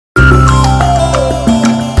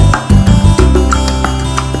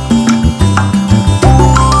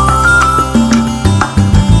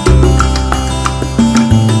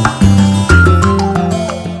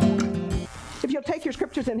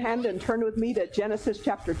hand and turn with me to Genesis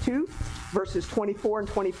chapter 2, verses 24 and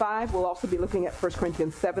 25. We'll also be looking at 1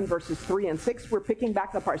 Corinthians 7, verses 3 and 6. We're picking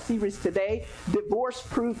back up our series today,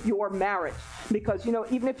 Divorce-Proof Your Marriage. Because, you know,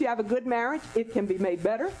 even if you have a good marriage, it can be made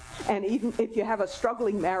better. And even if you have a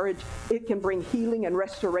struggling marriage, it can bring healing and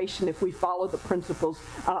restoration if we follow the principles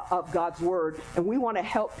of God's Word. And we want to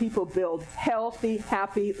help people build healthy,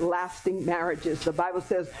 happy, lasting marriages. The Bible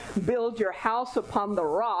says, build your house upon the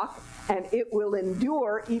rock, and it will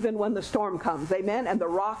endure even when the storm comes. Amen? And the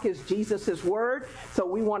rock is Jesus' Word. So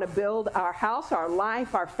we want to build our house, our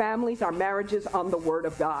life, our families, our marriages on the Word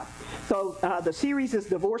of God. So the series is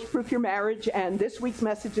Divorce-Proof Your Marriage, and this week's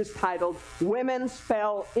message is titled, Women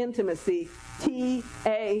Spell Intimacy,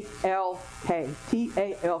 T-A-L-K.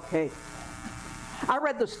 T-A-L-K. I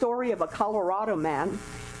read the story of a Colorado man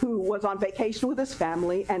who was on vacation with his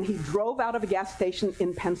family, and he drove out of a gas station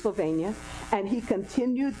in Pennsylvania, and he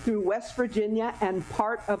continued through West Virginia and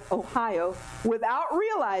part of Ohio without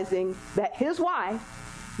realizing that his wife,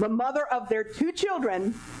 the mother of their 2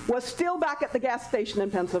 children, was still back at the gas station in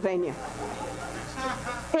Pennsylvania.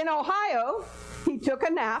 In Ohio, he took a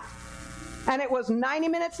nap, and it was 90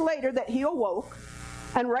 minutes later that he awoke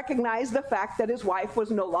and recognized the fact that his wife was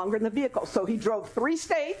no longer in the vehicle. So he drove 3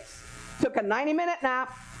 states, took a 90-minute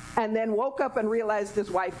nap, and then woke up and realized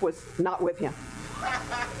his wife was not with him.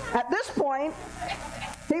 At this point,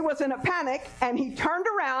 he was in a panic, and he turned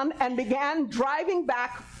around and began driving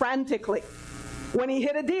back frantically when he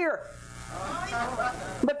hit a deer.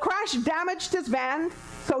 The crash damaged his van,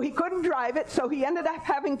 so he couldn't drive it, so he ended up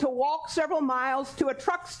having to walk several miles to a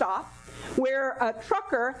truck stop where a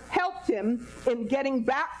trucker helped him in getting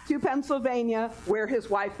back to Pennsylvania where his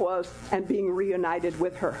wife was and being reunited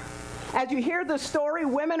with her. As you hear the story,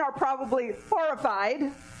 women are probably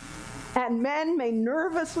horrified, and men may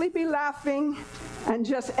nervously be laughing and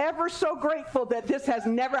just ever so grateful that this has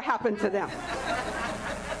never happened to them.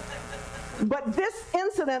 But this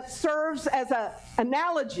incident serves as an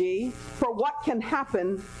analogy for what can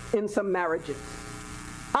happen in some marriages.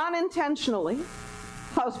 Unintentionally,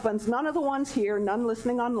 husbands, none of the ones here, none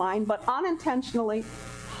listening online, but unintentionally,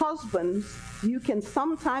 husbands, you can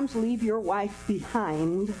sometimes leave your wife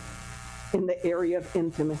behind in the area of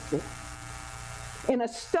intimacy. In a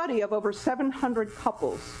study of over 700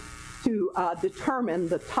 couples to determine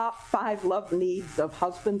the top 5 love needs of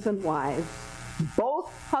husbands and wives, both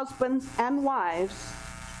husbands and wives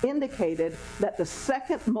indicated that the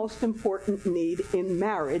second most important need in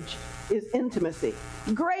marriage is intimacy.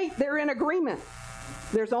 Great, they're in agreement.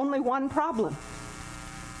 There's only one problem.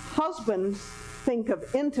 Husbands think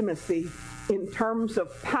of intimacy in terms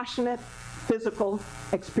of passionate physical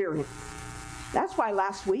experience. That's why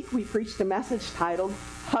last week we preached a message titled,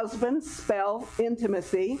 Husbands Spell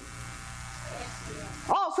Intimacy.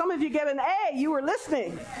 Oh, some of you get an A. You were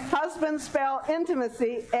listening. Husbands spell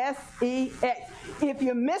intimacy, S-E-X. If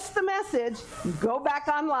you missed the message, go back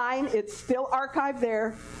online. It's still archived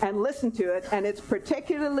there, and listen to it. And it's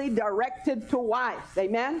particularly directed to wives.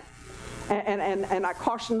 Amen? And I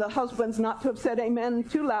caution the husbands not to have said amen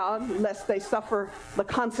too loud, lest they suffer the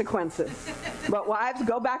consequences. But wives,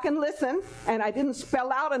 go back and listen. And I didn't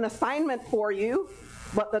spell out an assignment for you,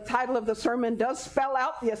 but the title of the sermon does spell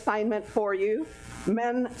out the assignment for you.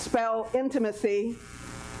 Men spell intimacy,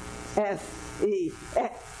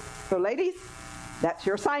 S-E-X. So ladies, that's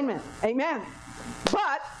your assignment. Amen.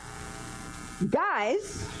 But,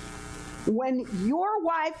 guys, when your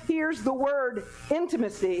wife hears the word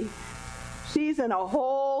intimacy, she's in a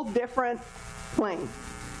whole different plane.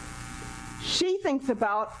 She thinks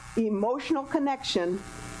about emotional connection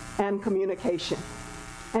and communication.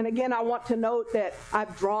 And again, I want to note that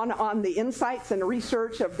I've drawn on the insights and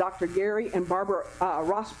research of Dr. Gary and Barbara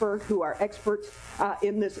Rosberg, who are experts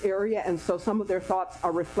in this area, and so some of their thoughts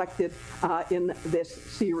are reflected in this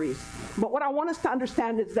series. But what I want us to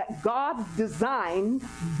understand is that God designed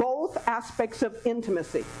both aspects of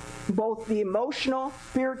intimacy, both the emotional,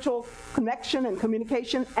 spiritual connection and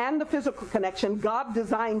communication and the physical connection. God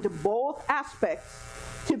designed both aspects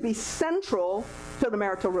to be central to the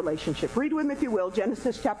marital relationship. Read with me, if you will,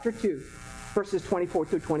 Genesis chapter 2, verses 24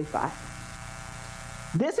 through 25.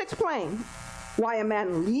 This explains why a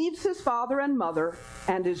man leaves his father and mother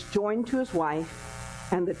and is joined to his wife,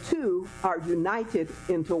 and the two are united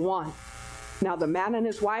into one. Now the man and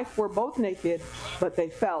his wife were both naked, but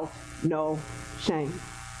they felt no shame.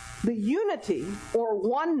 The unity or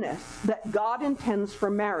oneness that God intends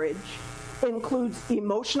for marriage includes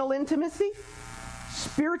emotional intimacy,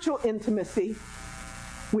 spiritual intimacy,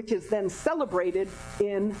 which is then celebrated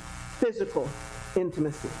in physical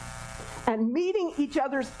intimacy. And meeting each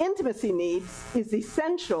other's intimacy needs is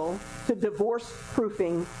essential to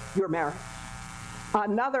divorce-proofing your marriage.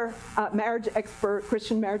 Another marriage expert,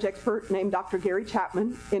 Christian marriage expert named Dr. Gary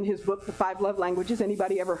Chapman, in his book, The 5 Love Languages.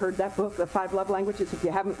 Anybody ever heard that book, The 5 Love Languages? If you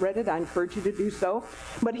haven't read it, I encourage you to do so.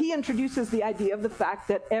 But he introduces the idea of the fact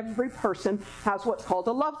that every person has what's called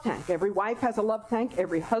a love tank. Every wife has a love tank.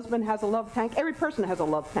 Every husband has a love tank. Every person has a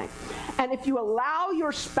love tank. And if you allow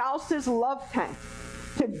your spouse's love tank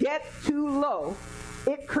to get too low,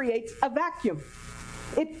 it creates a vacuum.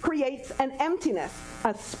 It creates an emptiness,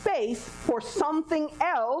 a space for something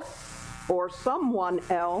else or someone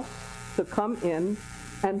else to come in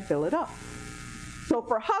and fill it up. So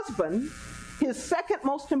for husband, his second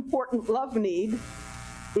most important love need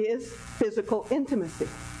is physical intimacy.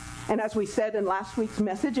 And as we said in last week's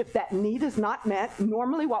message, if that need is not met,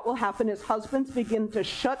 normally what will happen is husbands begin to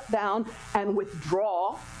shut down and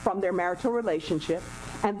withdraw from their marital relationship.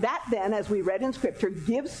 And that then, as we read in Scripture,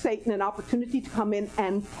 gives Satan an opportunity to come in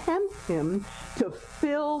and tempt him to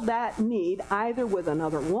fill that need either with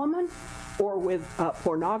another woman or with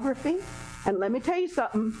pornography. And let me tell you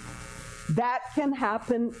something, that can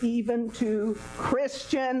happen even to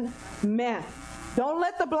Christian men. Don't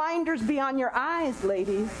let the blinders be on your eyes,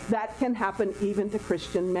 ladies. That can happen even to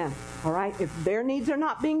Christian men. All right? If their needs are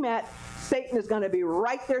not being met, Satan is going to be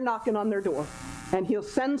right there knocking on their door. And he'll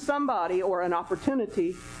send somebody or an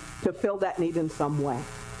opportunity to fill that need in some way.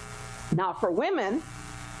 Now, for women,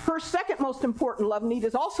 her second most important love need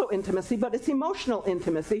is also intimacy, but it's emotional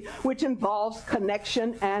intimacy, which involves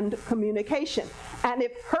connection and communication. And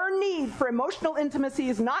if her need for emotional intimacy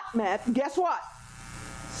is not met, guess what?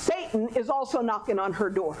 Satan is also knocking on her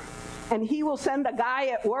door. And he will send a guy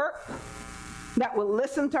at work that will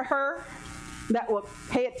listen to her, that will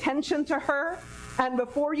pay attention to her, and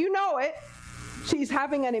before you know it, she's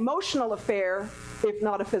having an emotional affair, if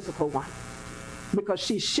not a physical one, because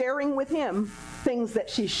she's sharing with him things that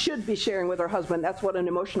she should be sharing with her husband. That's what an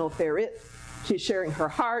emotional affair is. She's sharing her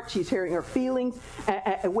heart, she's sharing her feelings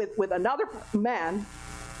with another man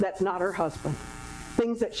that's not her husband.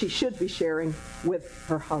 Things that she should be sharing with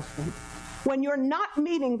her husband. When you're not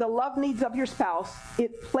meeting the love needs of your spouse,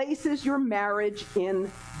 it places your marriage in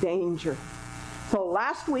danger. So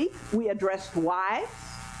last week, we addressed wives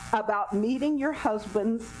about meeting your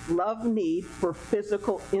husband's love need for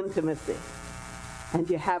physical intimacy. And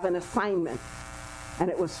you have an assignment, and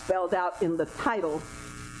it was spelled out in the title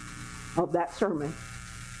of that sermon.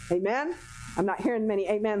 Amen? I'm not hearing many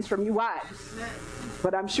amens from you wives,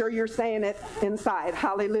 but I'm sure you're saying it inside.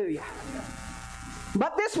 Hallelujah.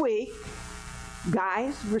 But this week,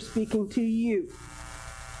 guys, we're speaking to you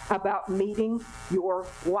about meeting your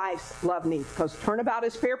wife's love needs. Because turnabout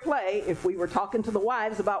is fair play. If we were talking to the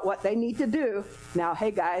wives about what they need to do, now,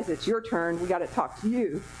 hey guys, it's your turn. We got to talk to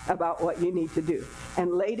you about what you need to do.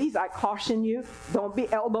 And ladies, I caution you, don't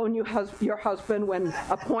be elbowing your husband when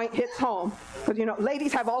a point hits home. Because, you know,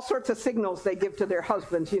 ladies have all sorts of signals they give to their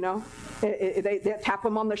husbands, you know. They tap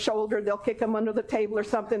them on the shoulder, they'll kick them under the table or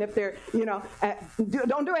something if they're, you know.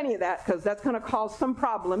 Don't do any of that, because that's going to cause some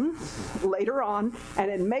problems later on,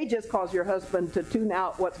 and it may just cause your husband to tune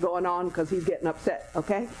out what's going on because he's getting upset,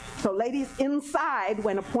 okay? So ladies, inside,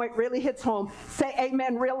 when a point really hits home, say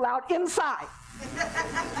amen real loud inside.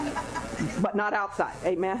 But not outside,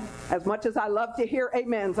 amen? As much as I love to hear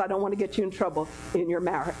amens, I don't want to get you in trouble in your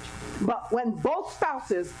marriage. But when both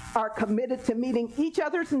spouses are committed to meeting each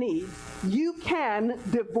other's needs, you can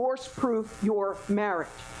divorce-proof your marriage.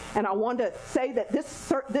 And I want to say that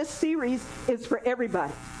this series is for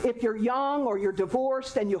everybody. If you're young or you're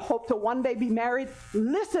divorced and you hope to one day be married,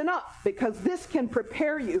 listen up, because this can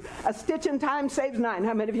prepare you. A stitch in time saves 9.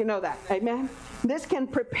 How many of you know that? Amen? This can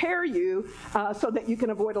prepare you so that you can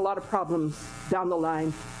avoid a lot of problems down the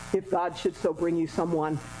line if God should so bring you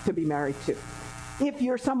someone to be married to. If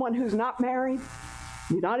you're someone who's not married,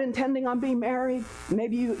 you're not intending on being married,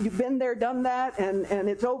 maybe you've been there, done that, and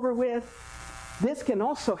it's over with, this can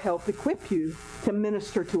also help equip you to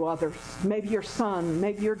minister to others. Maybe your son,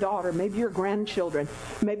 maybe your daughter, maybe your grandchildren,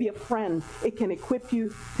 maybe a friend. It can equip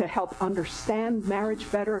you to help understand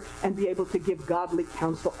marriage better and be able to give godly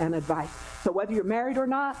counsel and advice. So whether you're married or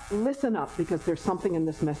not, listen up, because there's something in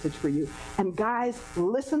this message for you. And guys,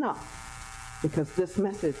 listen up, because this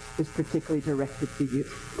message is particularly directed to you.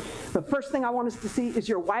 The first thing I want us to see is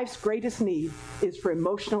your wife's greatest need is for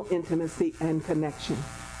emotional intimacy and connection.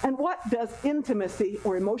 And what does intimacy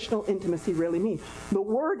or emotional intimacy really mean? The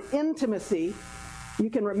word intimacy, you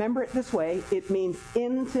can remember it this way, it means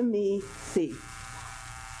into me see.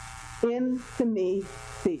 Into me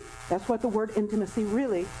see. That's what the word intimacy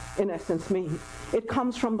really, in essence, means. It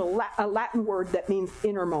comes from a Latin word that means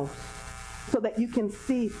innermost. so that you can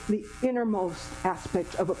see the innermost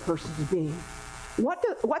aspect of a person's being.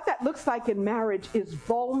 What that looks like in marriage is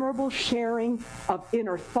vulnerable sharing of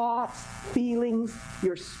inner thoughts, feelings,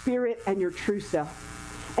 your spirit, and your true self.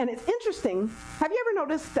 And it's interesting, have you ever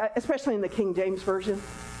noticed, especially in the King James Version,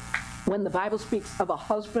 when the Bible speaks of a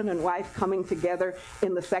husband and wife coming together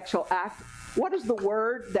in the sexual act, what is the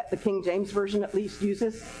word that the King James Version at least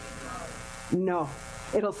uses? No.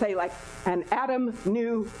 It'll say like, and Adam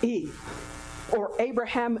knew Eve, or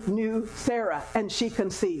Abraham knew Sarah, and she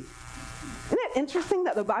conceived. Isn't it interesting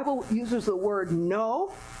that the Bible uses the word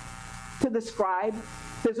know to describe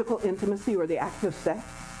physical intimacy or the act of sex?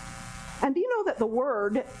 And do you know that the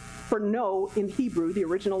word for know in Hebrew, the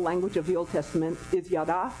original language of the Old Testament, is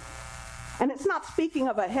yada? And it's not speaking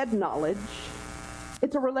of a head knowledge.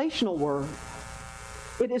 It's a relational word.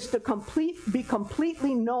 It is to be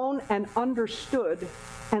completely known and understood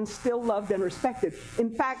and still loved and respected.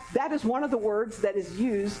 In fact, that is one of the words that is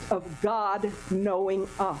used of God knowing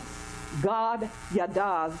us. God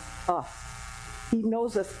yadas us. He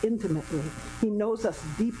knows us intimately. He knows us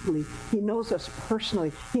deeply. He knows us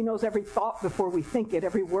personally. He knows every thought before we think it,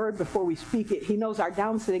 every word before we speak it. He knows our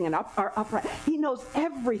down sitting and our upright. He knows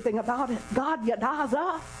everything about it. God yadas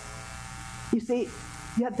us. You see,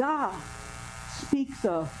 yada speaks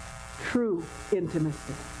of true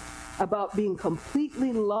intimacy, about being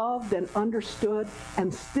completely loved and understood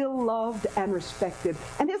and still loved and respected.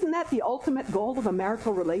 And isn't that the ultimate goal of a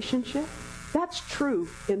marital relationship? That's true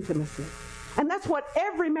intimacy. And that's what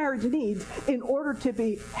every marriage needs in order to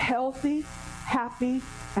be healthy, happy,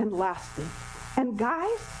 and lasting. And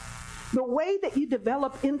guys, the way that you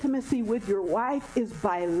develop intimacy with your wife is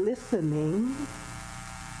by listening,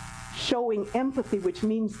 showing empathy, which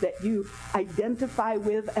means that you identify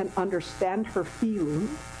with and understand her feelings,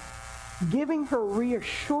 giving her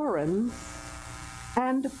reassurance,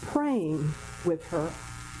 and praying with her.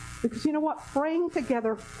 Because you know what? Praying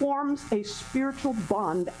together forms a spiritual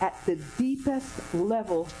bond at the deepest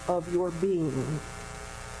level of your being.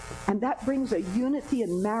 And that brings a unity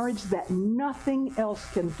in marriage that nothing else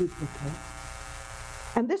can duplicate.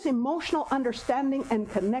 And this emotional understanding and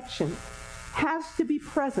connection has to be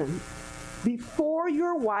present before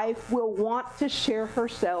your wife will want to share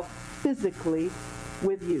herself physically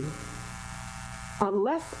with you.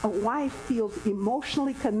 Unless a wife feels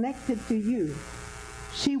emotionally connected to you,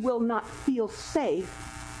 she will not feel safe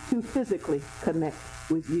to physically connect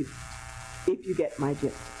with you, if you get my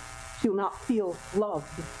gist. She will not feel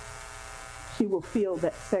loved. She will feel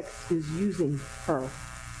that sex is using her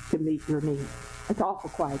to meet your needs. It's awful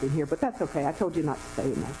quiet in here, but that's okay. I told you not to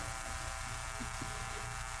say that.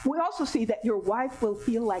 We also see that your wife will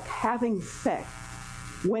feel like having sex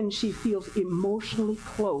when she feels emotionally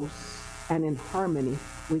close and in harmony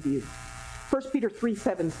with you. 1 Peter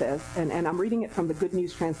 3:7 says, and I'm reading it from the Good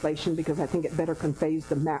News Translation because I think it better conveys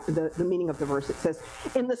the meaning of the verse. It says,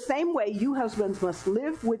 in the same way, you husbands must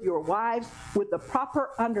live with your wives with the proper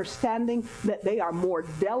understanding that they are more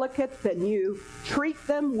delicate than you. Treat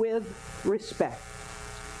them with respect.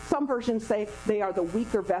 Some versions say they are the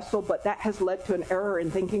weaker vessel, but that has led to an error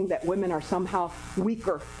in thinking that women are somehow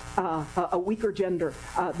weaker, a weaker gender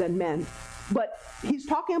than men. But he's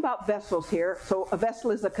talking about vessels here. So a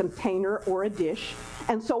vessel is a container or a dish.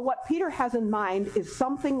 And so what Peter has in mind is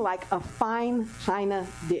something like a fine china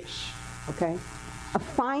dish, okay? A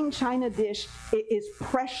fine china dish is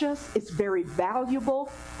precious, it's very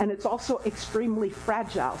valuable, and it's also extremely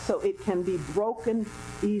fragile, so it can be broken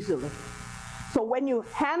easily. So when you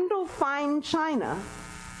handle fine china,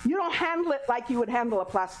 you don't handle it like you would handle a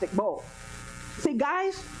plastic bowl. See,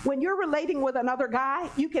 guys, when you're relating with another guy,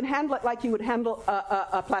 you can handle it like you would handle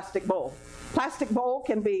a plastic bowl. Plastic bowl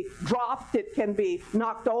can be dropped, it can be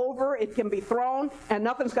knocked over, it can be thrown, and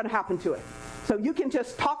nothing's going to happen to it. So you can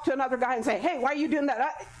just talk to another guy and say, hey, why are you doing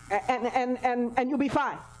that? And you'll be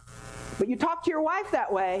fine. But you talk to your wife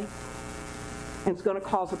that way, and it's going to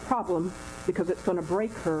cause a problem because it's going to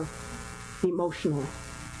break her emotionally.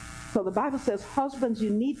 So the Bible says, husbands,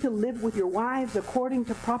 you need to live with your wives according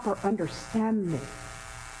to proper understanding.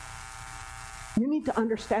 You need to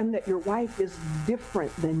understand that your wife is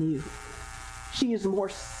different than you. She is more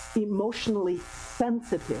emotionally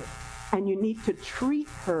sensitive, and you need to treat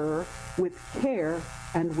her with care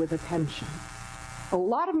and with attention. A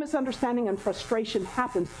lot of misunderstanding and frustration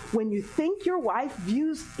happens when you think your wife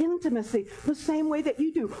views intimacy the same way that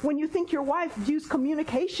you do, when you think your wife views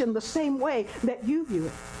communication the same way that you view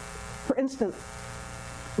it. For instance,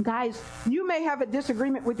 guys, you may have a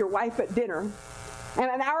disagreement with your wife at dinner, and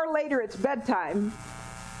an hour later it's bedtime,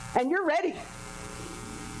 and you're ready.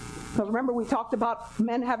 Because remember we talked about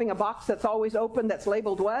men having a box that's always open that's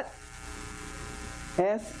labeled what?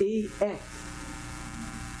 S-E-X.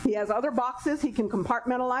 He has other boxes he can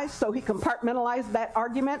compartmentalize, so he compartmentalized that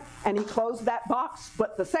argument and he closed that box,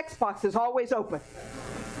 but the sex box is always open.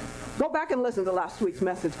 Go back and listen to last week's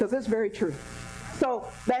message because it's very true. So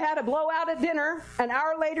they had a blowout at dinner. An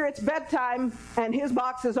hour later, it's bedtime, and his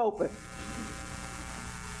box is open.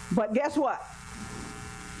 But guess what?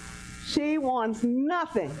 She wants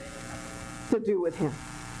nothing to do with him.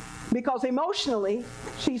 Because emotionally,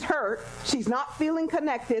 she's hurt. She's not feeling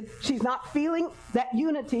connected. She's not feeling that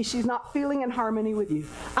unity. She's not feeling in harmony with you.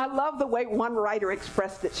 I love the way one writer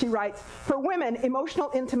expressed it. She writes, for women,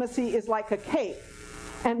 emotional intimacy is like a cake,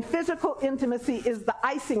 and physical intimacy is the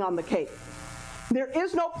icing on the cake. There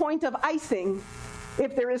is no point of icing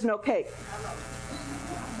if there is no cake.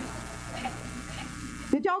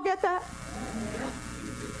 Did y'all get that?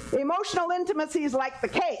 Emotional intimacy is like the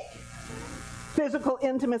cake. Physical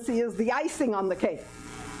intimacy is the icing on the cake.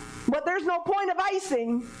 But there's no point of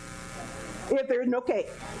icing if there's no cake.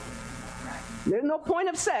 There's no point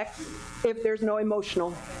of sex if there's no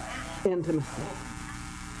emotional intimacy.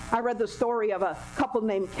 I read the story of a couple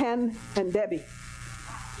named Ken and Debbie.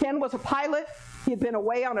 Ken was a pilot. He had been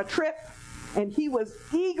away on a trip, and he was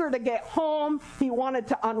eager to get home. He wanted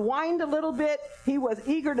to unwind a little bit. He was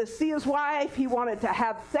eager to see his wife. He wanted to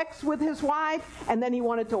have sex with his wife, and then he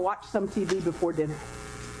wanted to watch some TV before dinner.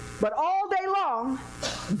 But all day long,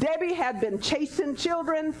 Debbie had been chasing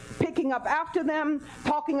children, picking up after them,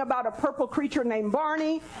 talking about a purple creature named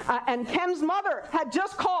Barney, and Ken's mother had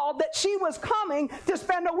just called that she was coming to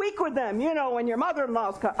spend a week with them. You know, when your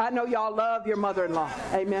mother-in-law's come. I know y'all love your mother-in-law.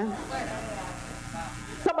 Amen.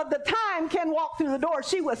 So by the time Ken walked through the door,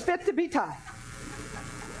 she was fit to be tied.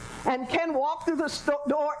 And Ken walked through the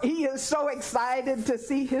door. He is so excited to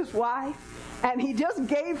see his wife. And he just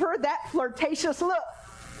gave her that flirtatious look.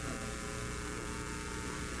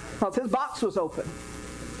 Because his box was open.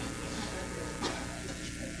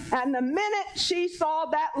 And the minute she saw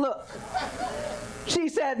that look, she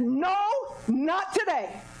said, no, not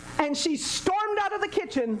today. And she stormed out of the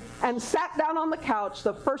kitchen and sat down on the couch,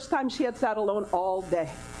 the first time she had sat alone all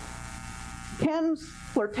day. Ken's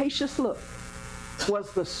flirtatious look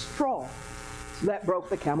was the straw that broke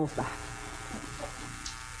the camel's back.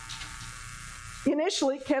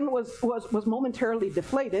 Initially, Ken was momentarily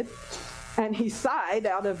deflated, and he sighed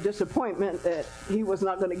out of disappointment that he was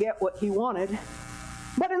not going to get what he wanted.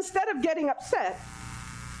 But instead of getting upset,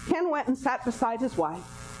 Ken went and sat beside his wife,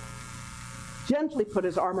 gently put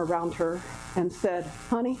his arm around her, and said,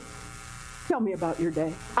 honey, tell me about your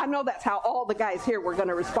day. I know that's how all the guys here were going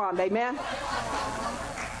to respond, amen?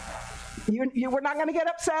 You were not going to get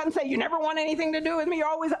upset and say, you never want anything to do with me. You're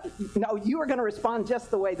always... No, you were going to respond just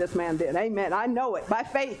the way this man did. Amen. I know it. By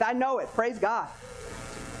faith, I know it. Praise God.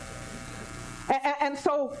 And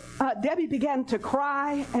so Debbie began to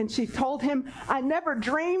cry, and she told him, I never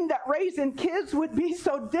dreamed that raising kids would be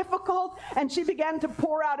so difficult. And she began to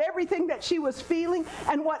pour out everything that she was feeling.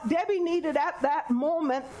 And what Debbie needed at that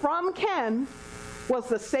moment from Ken was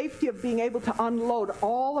the safety of being able to unload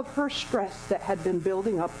all of her stress that had been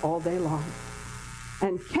building up all day long.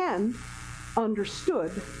 And Ken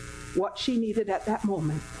understood what she needed at that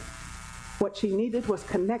moment. What she needed was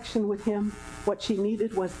connection with him. What she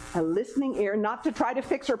needed was a listening ear, not to try to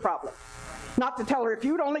fix her problem. Not to tell her, if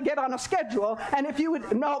you'd only get on a schedule, and if you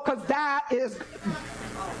would, no, because that is,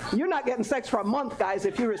 you're not getting sex for a month, guys,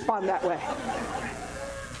 if you respond that way.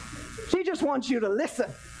 She just wants you to listen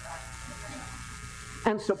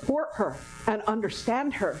and support her and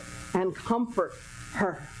understand her and comfort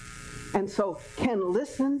her. And so Ken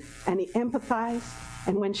listened and he empathized.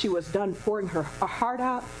 And when she was done pouring her heart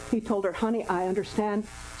out, he told her, honey, I understand.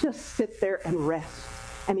 Just sit there and rest.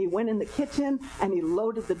 And he went in the kitchen and he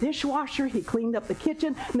loaded the dishwasher. He cleaned up the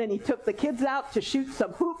kitchen. And then he took the kids out to shoot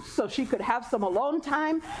some hoops so she could have some alone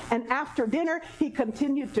time. And after dinner, he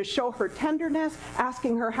continued to show her tenderness,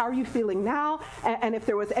 asking her, how are you feeling now? And if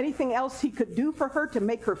there was anything else he could do for her to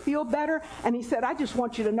make her feel better. And he said, I just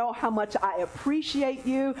want you to know how much I appreciate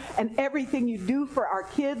you and everything you do for our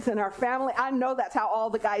kids and our family. I know that's how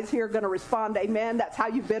all the guys here are going to respond. Amen. That's how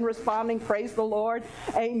you've been responding. Praise the Lord.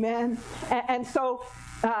 Amen. And so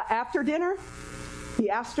after dinner, he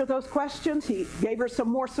asked her those questions. He gave her some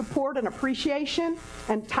more support and appreciation.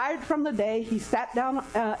 And tired from the day, he sat down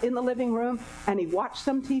in the living room and he watched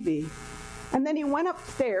some TV. And then he went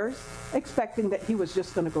upstairs expecting that he was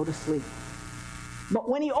just going to go to sleep. But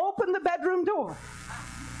when he opened the bedroom door,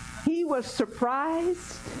 he was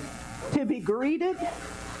surprised to be greeted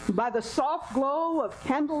by the soft glow of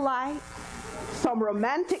candlelight, some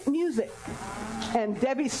romantic music, and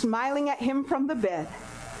Debbie smiling at him from the bed.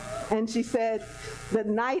 And she said, "The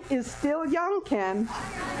night is still young, Ken."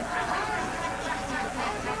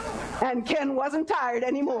 And Ken wasn't tired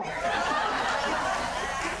anymore.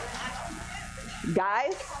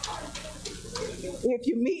 Guys, if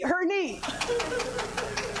you meet her need,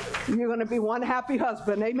 you're going to be one happy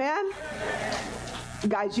husband. Amen?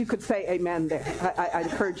 Guys, you could say amen there. I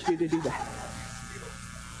encourage you to do that.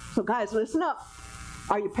 So guys, listen up.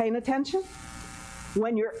 Are you paying attention?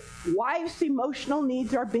 When your wife's emotional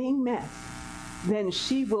needs are being met, then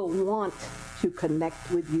she will want to connect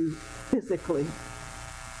with you physically.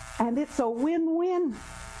 And it's a win-win.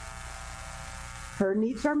 Her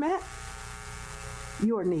needs are met.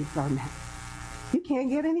 Your needs are met. You can't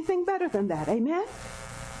get anything better than that. Amen?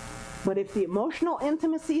 But if the emotional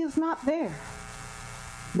intimacy is not there,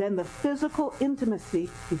 then the physical intimacy,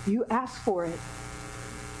 if you ask for it,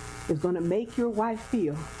 is going to make your wife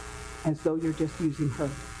feel as though you're just using her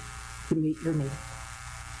to meet your needs.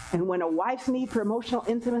 And when a wife's need for emotional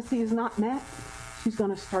intimacy is not met, she's going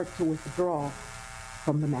to start to withdraw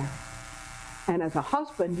from the marriage. And as a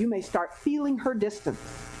husband, you may start feeling her distance.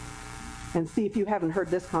 And see if you haven't heard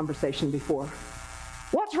this conversation before.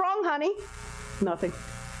 "What's wrong, honey?" "Nothing."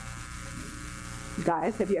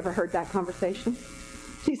 Guys, have you ever heard that conversation?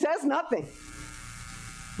 She says nothing.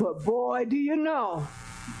 But boy, do you know,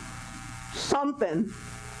 something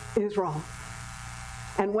is wrong.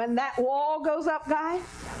 And when that wall goes up, guys,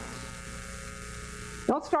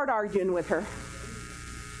 don't start arguing with her.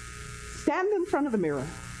 Stand in front of the mirror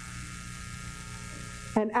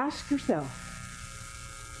and ask yourself,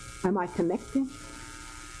 am I connecting?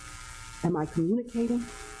 Am I communicating?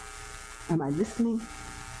 Am I listening?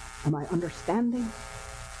 Am I understanding?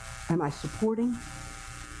 Am I supporting?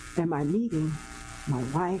 Am I meeting my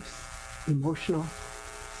wife's emotional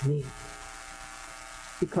needs?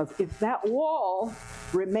 Because if that wall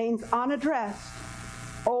remains unaddressed,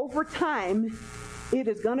 over time, it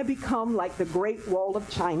is going to become like the Great Wall of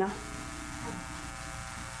China.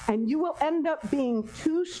 And you will end up being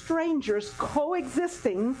two strangers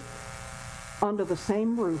coexisting under the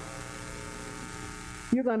same roof.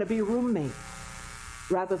 You're going to be roommates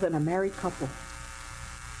rather than a married couple.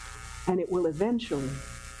 And it will eventually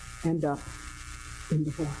end up in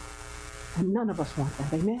divorce. And none of us want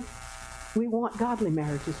that, amen? We want godly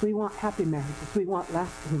marriages. We want happy marriages. We want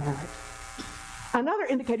lasting marriage. Another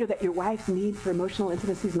indicator that your wife's need for emotional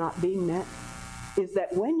intimacy is not being met is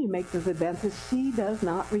that when you make those advances, she does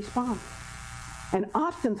not respond. And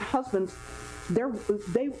often husbands,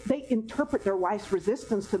 they interpret their wife's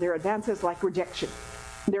resistance to their advances like rejection.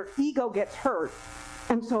 Their ego gets hurt,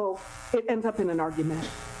 and so it ends up in an argument.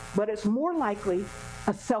 But it's more likely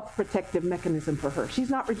a self-protective mechanism for her. She's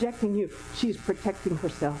not rejecting you. She's protecting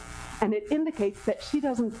herself. And it indicates that she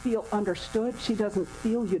doesn't feel understood. She doesn't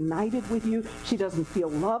feel united with you. She doesn't feel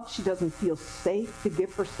loved. She doesn't feel safe to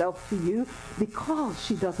give herself to you because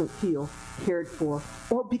she doesn't feel cared for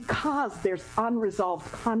or because there's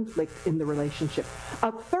unresolved conflict in the relationship.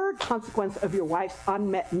 A third consequence of your wife's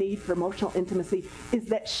unmet need for emotional intimacy is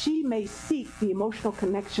that she may seek the emotional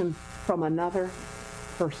connection from another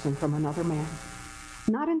person, from another man.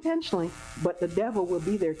 Not intentionally, but the devil will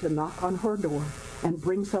be there to knock on her door and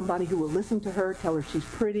bring somebody who will listen to her, tell her she's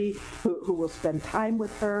pretty, who will spend time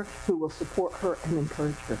with her, who will support her and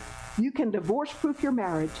encourage her. You can divorce-proof your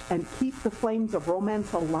marriage and keep the flames of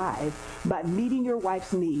romance alive by meeting your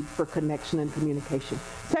wife's need for connection and communication.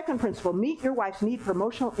 Second principle, meet your wife's need for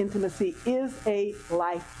emotional intimacy is a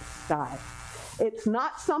lifestyle. It's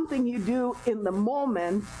not something you do in the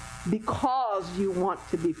moment because you want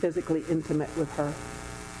to be physically intimate with her.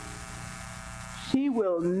 She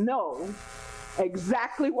will know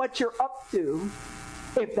exactly what you're up to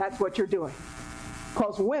if that's what you're doing.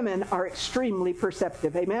 Because women are extremely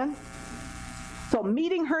perceptive, amen? So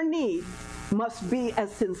meeting her need must be a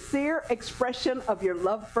sincere expression of your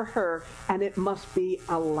love for her, and it must be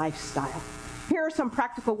a lifestyle. Here are some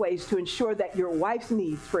practical ways to ensure that your wife's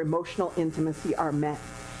needs for emotional intimacy are met.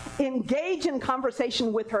 Engage in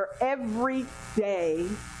conversation with her every day,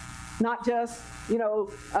 not just,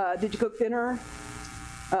 did you cook dinner?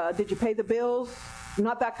 Did you pay the bills?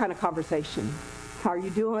 Not that kind of conversation. How are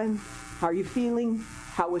you doing? How are you feeling?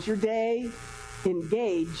 How was your day?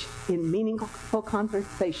 Engage in meaningful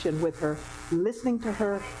conversation with her, listening to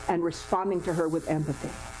her and responding to her with empathy.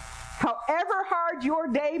 However hard your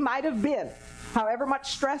day might have been, however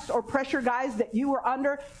much stress or pressure, guys, that you were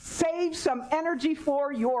under, save some energy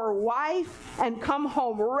for your wife and come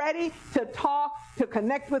home ready to talk, to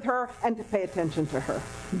connect with her, and to pay attention to her.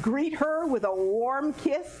 Greet her with a warm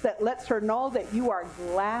kiss that lets her know that you are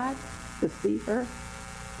glad to see her.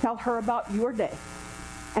 Tell her about your day.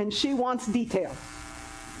 And she wants details.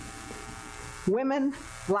 Women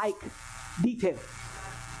like details.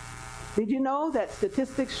 Did you know that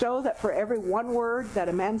statistics show that for every one word that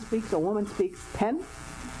a man speaks, a woman speaks 10?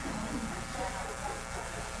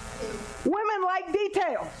 Women like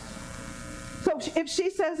details. So if she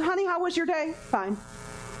says, honey, how was your day? Fine.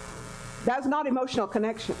 That's not emotional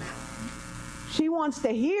connection. She wants to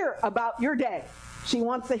hear about your day. She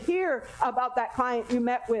wants to hear about that client you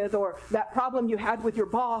met with or that problem you had with your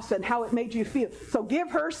boss and how it made you feel. So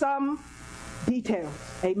give her some details.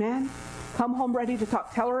 Amen? Come home ready to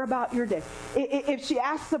talk. Tell her about your day. If she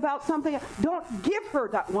asks about something, don't give her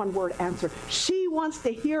that one-word answer. She wants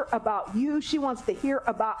to hear about you. She wants to hear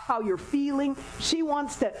about how you're feeling. She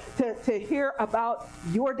wants to hear about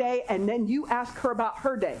your day, and then you ask her about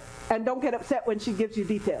her day. And don't get upset when she gives you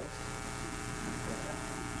details.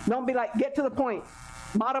 Don't be like, get to the point.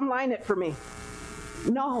 Bottom line it for me.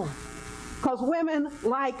 No, because women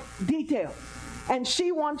like details. And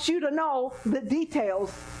she wants you to know the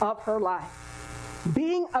details of her life.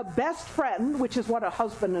 Being a best friend, which is what a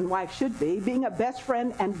husband and wife should be, being a best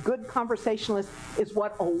friend and good conversationalist is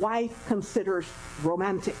what a wife considers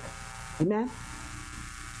romantic. Amen?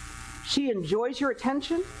 She enjoys your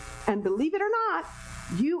attention, and believe it or not,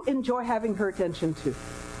 you enjoy having her attention too.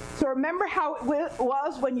 So remember how it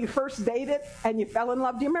was when you first dated and you fell in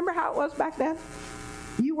love? Do you remember how it was back then?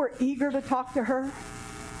 You were eager to talk to her.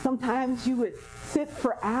 Sometimes you would sit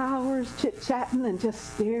for hours chit-chatting and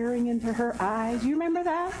just staring into her eyes. You remember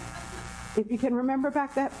that? If you can remember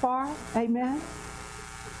back that far, amen?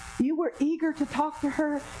 You were eager to talk to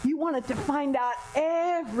her. You wanted to find out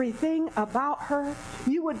everything about her.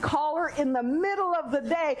 You would call her in the middle of the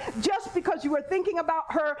day just because you were thinking about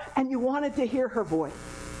her and you wanted to hear her voice.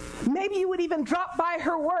 Maybe you would even drop by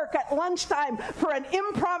her work at lunchtime for an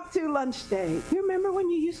impromptu lunch date. You remember when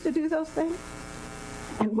you used to do those things?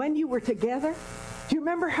 And when you were together, do you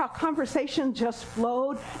remember how conversation just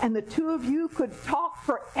flowed and the two of you could talk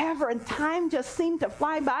forever and time just seemed to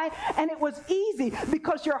fly by? And it was easy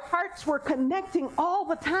because your hearts were connecting all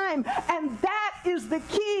the time. And that is the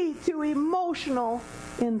key to emotional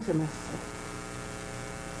intimacy.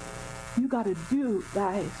 You got to do,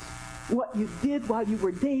 guys, what you did while you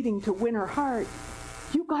were dating to win her heart.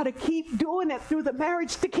 You got to keep doing it through the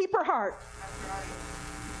marriage to keep her heart.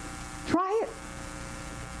 Try it.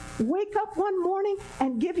 Wake up one morning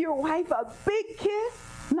and give your wife a big kiss,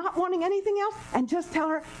 not wanting anything else, and just tell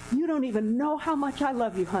her, you don't even know how much I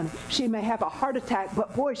love you, honey. She may have a heart attack,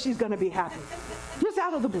 but boy, she's going to be happy. Just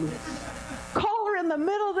out of the blue. Call her in the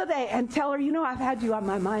middle of the day and tell her, you know, I've had you on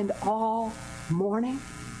my mind all morning.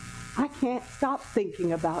 I can't stop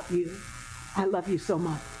thinking about you. I love you so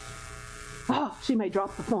much. Oh, she may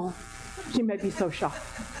drop the phone. She may be so shocked.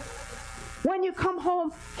 When you come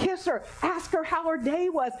home, kiss her. Ask her how her day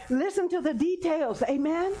was. Listen to the details.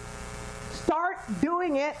 Amen? Start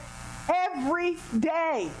doing it every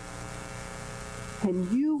day. And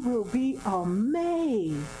you will be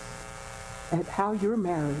amazed at how your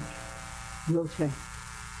marriage will change.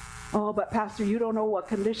 Oh, but Pastor, you don't know what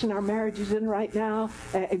condition our marriage is in right now.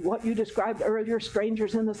 What you described earlier,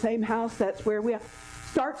 strangers in the same house, that's where we are.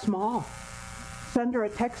 Start small. Send her a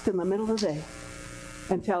text in the middle of the day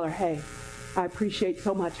and tell her, hey, I appreciate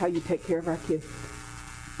so much how you take care of our kids.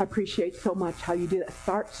 I appreciate so much how you do that.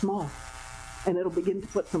 Start small, and it'll begin to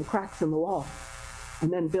put some cracks in the wall,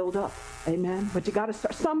 and then build up. Amen? But you got to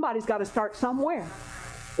start. Somebody's got to start somewhere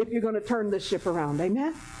if you're going to turn this ship around.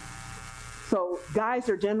 Amen? So guys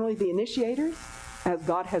are generally the initiators, as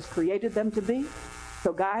God has created them to be.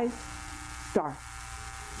 So guys, start.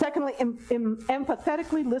 Secondly,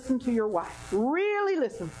 empathetically listen to your wife. Really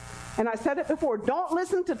listen. And I said it before, don't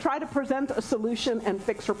listen to try to present a solution and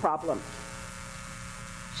fix her problem.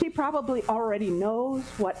 She probably already knows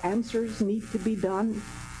what answers need to be done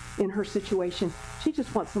in her situation. She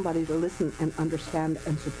just wants somebody to listen and understand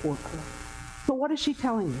and support her. So what is she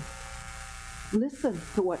telling you? Listen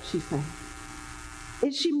to what she's saying.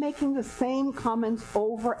 Is she making the same comments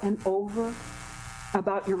over and over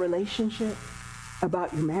about your relationship,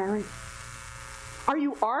 about your marriage? Are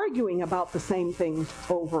you arguing about the same things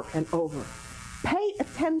over and over? Pay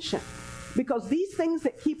attention, because these things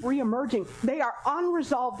that keep reemerging, they are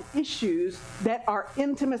unresolved issues that are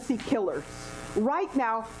intimacy killers. Right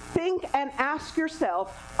now, think and ask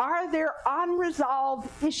yourself, are there unresolved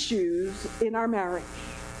issues in our marriage?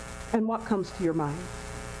 And what comes to your mind?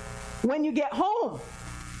 When you get home,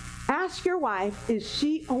 ask your wife, is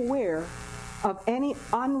she aware of any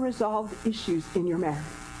unresolved issues in your marriage?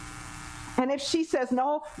 And if she says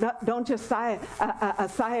no, don't just sigh a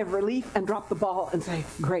sigh of relief and drop the ball and say,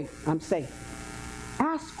 great, I'm safe.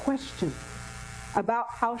 Ask questions about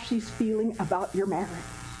how she's feeling about your marriage.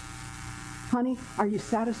 Honey, are you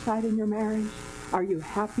satisfied in your marriage? Are you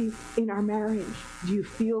happy in our marriage? Do you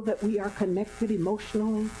feel that we are connected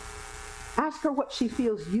emotionally? Ask her what she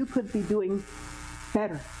feels you could be doing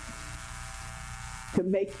better to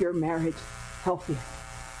make your marriage healthier.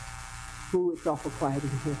 Ooh, it's awful quiet in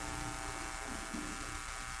here.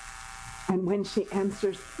 And when she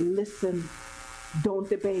answers, listen. Don't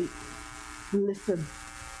debate. Listen.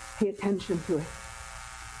 Pay attention to it.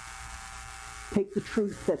 Take the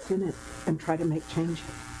truth that's in it and try to make changes.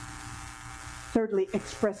 Thirdly,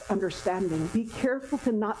 express understanding. Be careful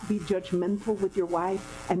to not be judgmental with your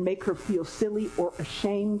wife and make her feel silly or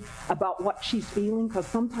ashamed about what she's feeling, because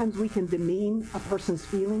sometimes we can demean a person's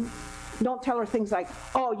feelings. Don't tell her things like,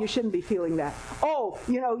 oh, you shouldn't be feeling that. Oh,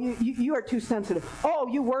 you are too sensitive. Oh,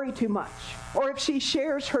 you worry too much. Or if she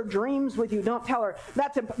shares her dreams with you, don't tell her,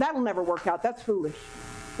 that'll never work out. That's foolish.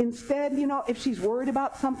 Instead, if she's worried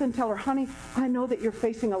about something, tell her, honey, I know that you're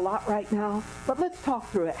facing a lot right now, but let's talk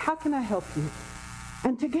through it. How can I help you?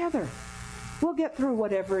 And together, we'll get through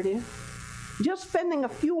whatever it is. Just spending a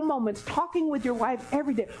few moments talking with your wife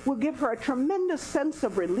every day will give her a tremendous sense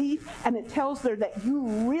of relief, and it tells her that you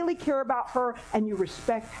really care about her and you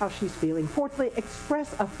respect how she's feeling. Fourthly,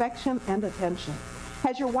 express affection and attention.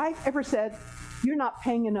 Has your wife ever said, you're not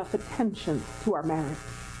paying enough attention to our marriage?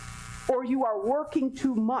 Or you are working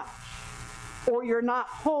too much? Or you're not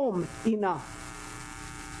home enough?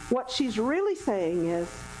 What she's really saying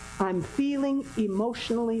is, I'm feeling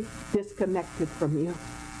emotionally disconnected from you.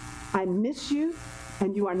 I miss you,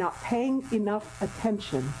 and you are not paying enough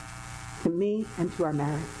attention to me and to our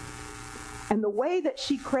marriage. And the way that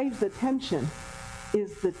she craves attention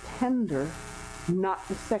is the tender, not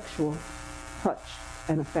the sexual touch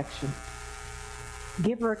and affection.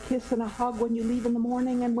 Give her a kiss and a hug when you leave in the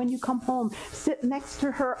morning, and when you come home, sit next to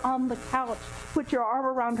her on the couch. Put your arm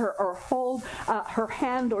around her or hold her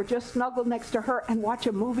hand or just snuggle next to her and watch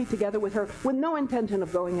a movie together with her with no intention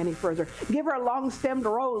of going any further. Give her a long-stemmed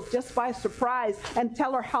rose just by surprise and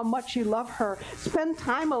tell her how much you love her. Spend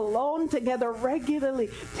time alone together regularly.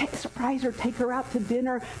 Surprise her, take her out to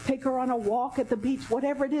dinner, take her on a walk at the beach,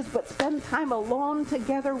 whatever it is, but spend time alone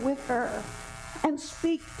together with her. And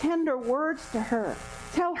speak tender words to her.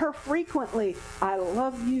 Tell her frequently, I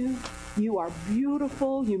love you. You are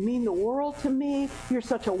beautiful. You mean the world to me. You're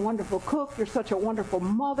such a wonderful cook. You're such a wonderful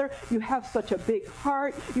mother. You have such a big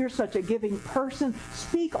heart. You're such a giving person.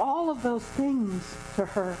 Speak all of those things to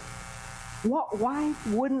her. What wife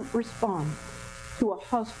wouldn't respond to a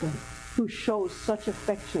husband who shows such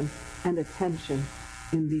affection and attention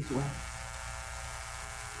in these ways?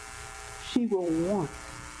 She will want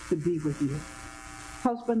to be with you.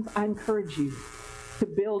 Husbands, I encourage you to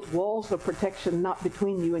build walls of protection not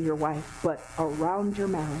between you and your wife, but around your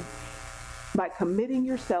marriage by committing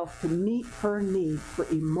yourself to meet her need for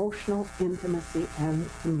emotional intimacy and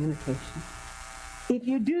communication. If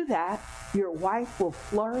you do that, your wife will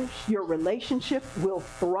flourish, your relationship will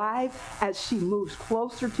thrive as she moves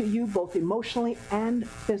closer to you, both emotionally and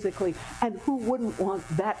physically. And who wouldn't want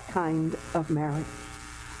that kind of marriage?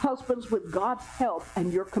 Husbands, with God's help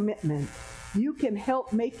and your commitment, you can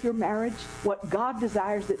help make your marriage what God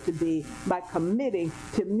desires it to be by committing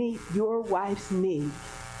to meet your wife's need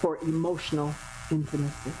for emotional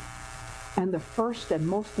intimacy. And the first and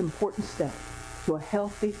most important step to a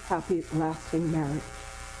healthy, happy, lasting marriage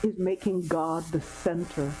is making God the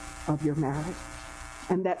center of your marriage.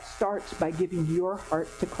 And that starts by giving your heart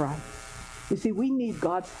to Christ. You see, we need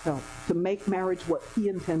God's help to make marriage what He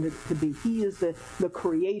intended it to be. He is the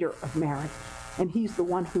creator of marriage. And He's the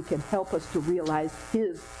one who can help us to realize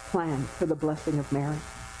His plan for the blessing of marriage.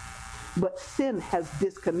 But sin has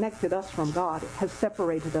disconnected us from God. It has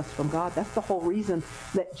separated us from God. That's the whole reason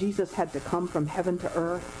that Jesus had to come from heaven to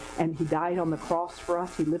earth, and He died on the cross for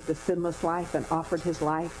us. He lived a sinless life and offered His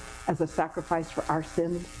life as a sacrifice for our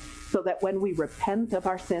sins, so that when we repent of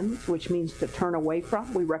our sins, which means to turn away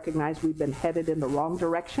from, we recognize we've been headed in the wrong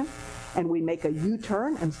direction, and we make a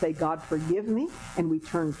U-turn and say, God, forgive me, and we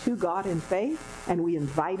turn to God in faith, and we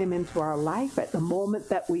invite Him into our life. At the moment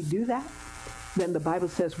that we do that, then the Bible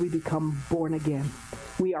says we become born again.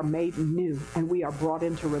 We are made new, and we are brought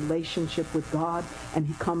into relationship with God, and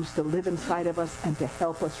He comes to live inside of us and to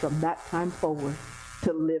help us from that time forward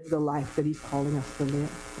to live the life that He's calling us to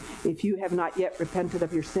live. If you have not yet repented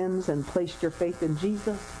of your sins and placed your faith in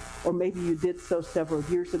Jesus, or maybe you did so several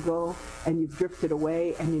years ago and you've drifted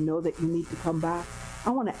away and you know that you need to come back,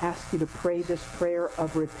 I want to ask you to pray this prayer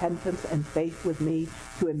of repentance and faith with me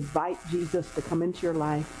to invite Jesus to come into your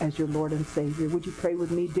life as your Lord and Savior. Would you pray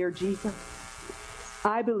with me? Dear Jesus,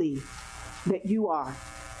 I believe that you are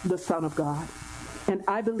the Son of God, and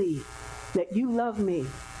I believe that you love me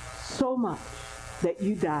so much that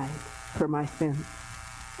you died for my sins.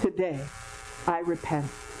 Today, I repent.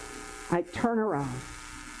 I turn around.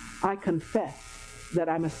 I confess that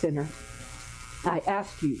I'm a sinner. I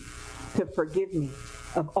ask you to forgive me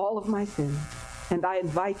of all of my sins, and I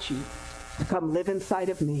invite you to come live inside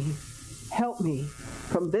of me. Help me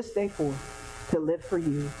from this day forth to live for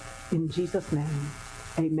you. In Jesus' name,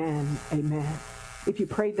 amen, amen. If you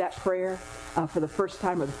prayed that prayer for the first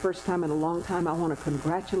time or the first time in a long time, I want to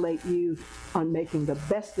congratulate you on making the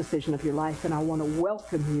best decision of your life, and I want to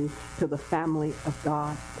welcome you to the family of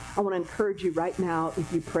God. I want to encourage you right now,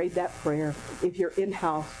 if you prayed that prayer, if you're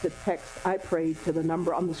in-house, to text I prayed to the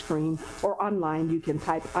number on the screen, or online you can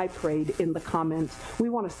type I prayed in the comments. We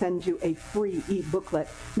want to send you a free e-booklet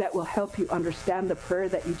that will help you understand the prayer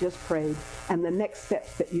that you just prayed and the next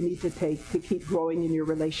steps that you need to take to keep growing in your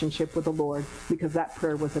relationship with the Lord, because that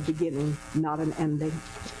prayer was a beginning, not an ending.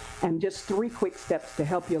 And just 3 quick steps to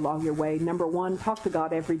help you along your way. Number 1, talk to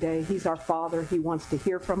God every day. He's our Father. He wants to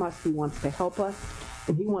hear from us. He wants to help us.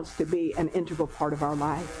 And he wants to be an integral part of our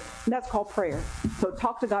life. And that's called prayer. So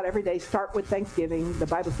talk to God every day. Start with thanksgiving. The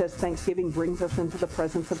Bible says Thanksgiving brings us into the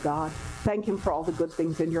presence of God. Thank him for all the good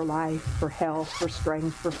things in your life, for health, for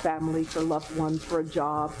strength, for family, for loved ones, for a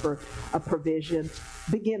job, for a provision.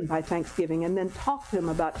 Begin by thanksgiving, and then talk to him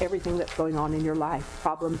about everything that's going on in your life.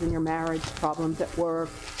 Problems in your marriage, problems at work,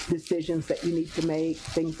 decisions that you need to make,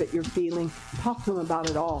 things that you're feeling. Talk to him about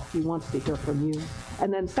it all. He wants to hear from you.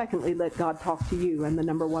 And then secondly, let God talk to you. And the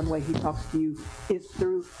number 1 way he talks to you is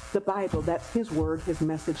through the Bible. That's his word, his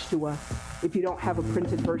message to us. If you don't have a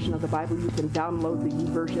printed version of the Bible, you can download the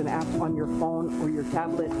YouVersion app on your phone or your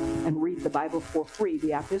tablet and read the Bible for free.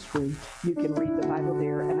 The app is free. You can read the Bible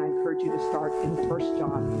there, and I encourage you to start in 1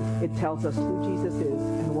 John. It tells us who Jesus is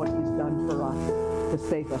and what he's done for us to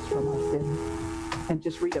save us from our sins. And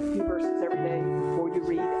just read a few verses every day. Before you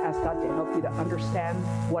read, ask God to help you to understand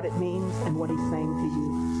what it means and what he's saying to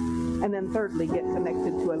you. And then thirdly, get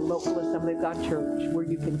connected to a local Assembly of God church where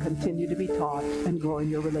you can continue to be taught and grow in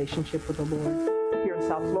your relationship with the Lord. Here in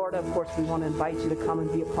South Florida, of course, we want to invite you to come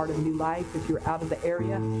and be a part of New Life. If you're out of the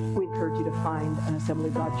area, we encourage you to find an Assembly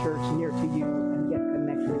of God church near to you and get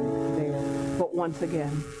connected there. But once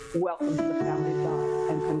again, welcome to the family of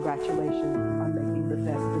God, and congratulations on making the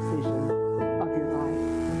best decision of your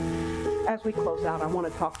life. As we close out, I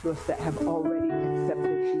want to talk to us that have already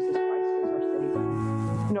accepted Jesus Christ as our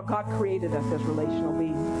Savior. You know, God created us as relational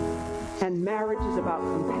beings, and marriage is about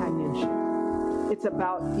companionship. It's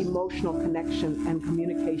about emotional connection and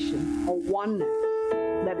communication, a oneness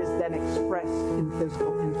that is then expressed in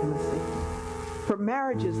physical intimacy. For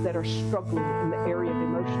marriages that are struggling in the area of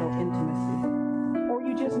emotional intimacy, or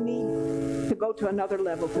you just need to go to another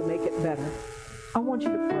level to make it better, I want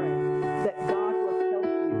you to pray that God will help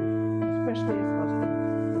you, especially as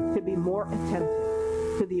husbands, to be more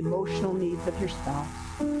attentive to the emotional needs of your spouse,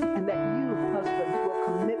 and that you, husbands, will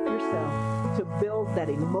commit yourself to build that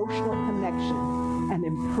emotional connection and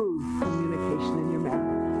improve communication in your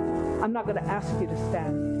marriage. I'm not going to ask you to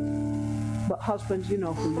stand, but husbands, you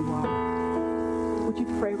know who you are. Would you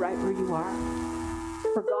pray right where you are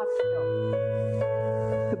for God's help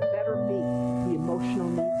to better meet the emotional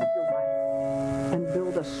needs of your wife and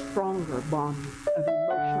build a stronger bond of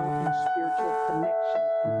emotional and spiritual connection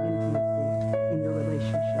and intimacy in your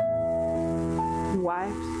relationship? And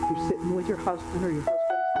wives, if you're sitting with your husband or your husband's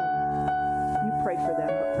home, you pray for them,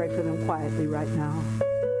 but pray for them quietly right now,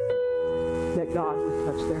 that God would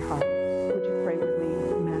touch their hearts. Would you pray with me?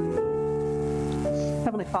 Amen.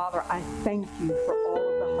 Heavenly Father, I thank you for all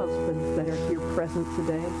of the husbands that are here present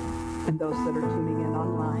today and those that are tuning in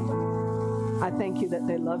online. I thank you that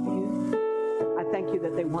they love you. I thank you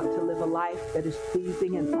that they want to live a life that is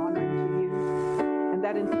pleasing and honoring to you, and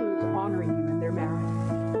that includes honoring you in their marriage.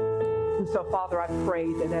 And so, Father, I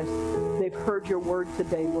pray that as they've heard your word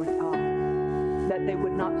today, Lord God, that they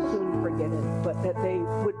would not soon forget it, but that they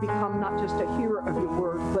would become not just a hearer of your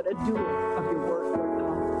word, but a doer of your word, Lord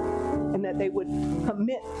God. And that they would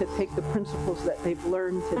commit to take the principles that they've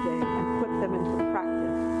learned today and put them into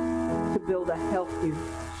practice to build a healthier,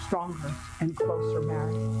 stronger, and closer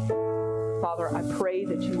marriage. Father, I pray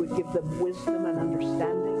that you would give them wisdom and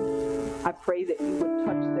understanding. I pray that you would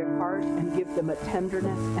touch their heart and give them a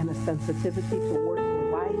tenderness and a sensitivity towards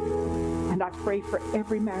their wife. And I pray for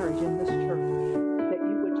every marriage in this church that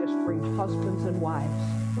you would just bring husbands and wives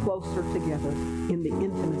closer together in the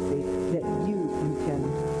intimacy that you intend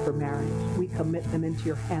for marriage. We commit them into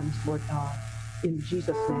your hands, Lord God. In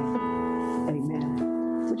Jesus' name,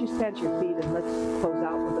 amen. Would you stand to your feet and let's close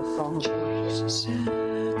out with a song of worship. Jesus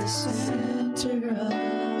at the center of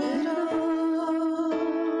it all.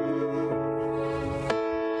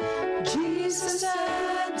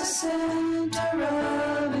 center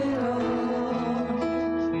of it all.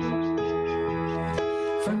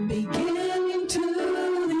 From beginning to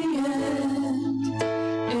the end,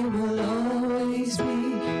 it will always be,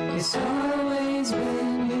 it's always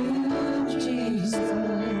been you, Jesus.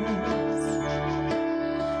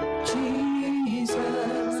 Jesus,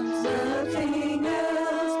 nothing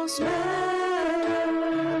else matters.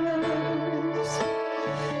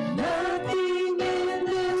 Nothing in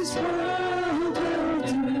this world will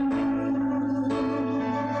do.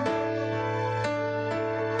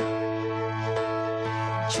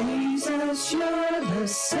 Jesus, you're the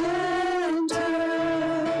center.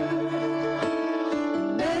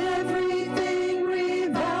 Everything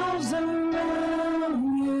revolves around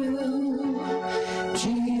you.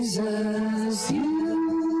 Jesus, you.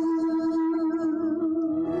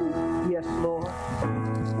 Yes, Lord.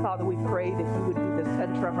 Father, we pray that you would be the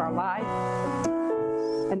center of our life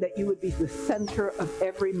and that you would be the center of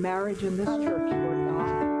every marriage in this church, Lord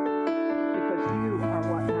God, because you are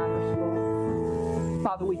what matters, Lord.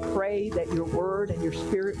 Father, we pray that your word and your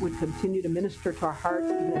spirit would continue to minister to our hearts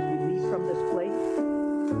even as we leave from this place.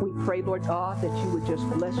 We pray, Lord God, that you would just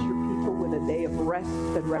bless your people with a day of rest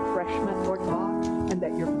and refreshment, Lord God, and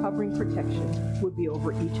that your covering protection would be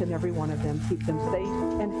over each and every one of them. Keep them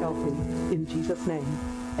safe and healthy. In Jesus' name,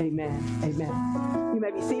 amen. Amen. You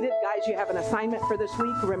may be seated. Guys, you have an assignment for this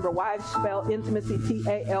week. Remember, wives spell intimacy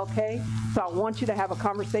Talk. So I want you to have a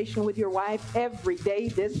conversation with your wife every day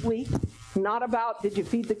this week. Not about, did you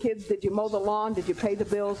feed the kids? Did you mow the lawn? Did you pay the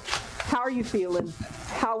bills? How are you feeling?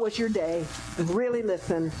 How was your day? Really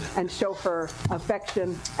listen and show her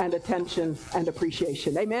affection and attention and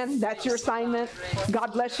appreciation. Amen? That's your assignment.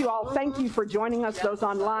 God bless you all. Thank you for joining us. Those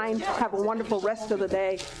online, have a wonderful rest of the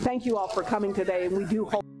day. Thank you all for coming today, and we do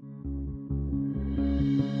hope